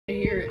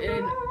Here,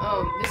 and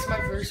this is my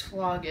first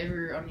vlog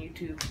ever on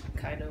YouTube,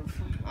 kind of,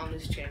 on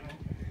this channel,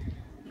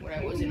 when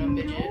I wasn't a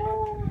midget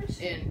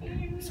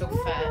and so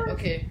fat.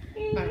 Okay,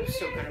 I'm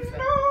still kind of fat.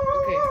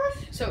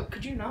 Okay, so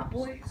could you not,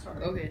 boy?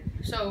 Sorry. Okay,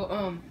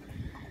 so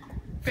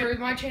for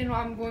my channel,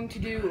 I'm going to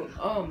do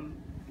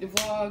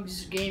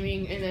vlogs,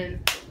 gaming, and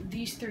then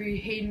these three,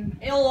 Hayden,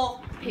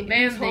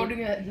 Hayden's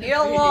holding a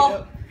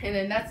video. And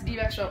then that's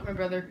D-Back Shop, my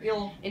brother.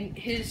 And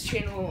his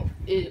channel,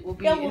 it will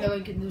be in the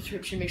link in the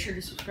description. Make sure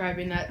to subscribe.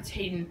 And that's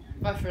Hayden,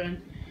 my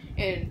friend.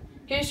 And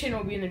his channel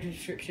will be in the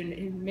description.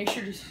 And make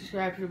sure to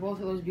subscribe to both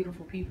of those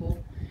beautiful people.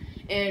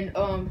 And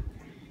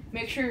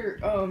make sure,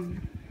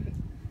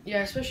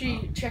 yeah,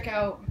 especially check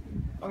out.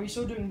 Are we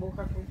still doing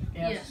bullcrap?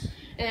 Yes.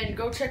 And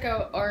go check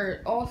out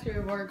all three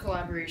of our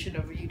collaboration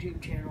of a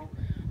YouTube channel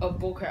of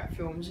bullcrap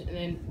films. And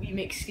then we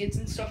make skits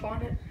and stuff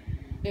on it.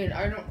 And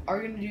are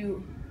gonna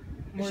do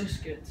more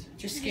skits,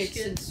 just skits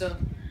and stuff.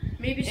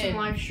 Maybe some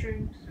live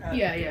streams.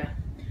 Yeah.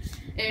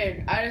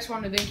 And I just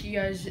want to thank you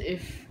guys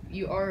if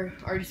you are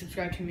already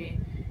subscribed to me.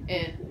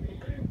 And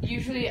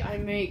usually I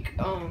make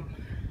a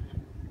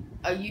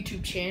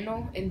YouTube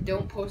channel and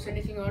don't post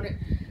anything on it.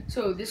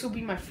 So this will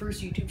be my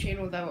first YouTube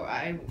channel that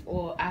I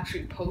will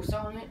actually post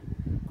on it.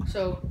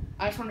 So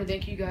I just want to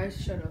thank you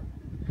guys. Shut up.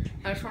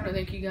 I just want to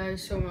thank you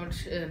guys so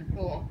much. And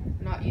well,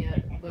 not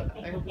yet, but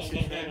I hope you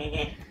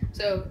subscribe.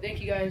 So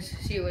thank you guys.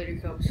 See you later,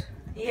 Cubs.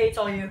 He hates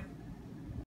all you.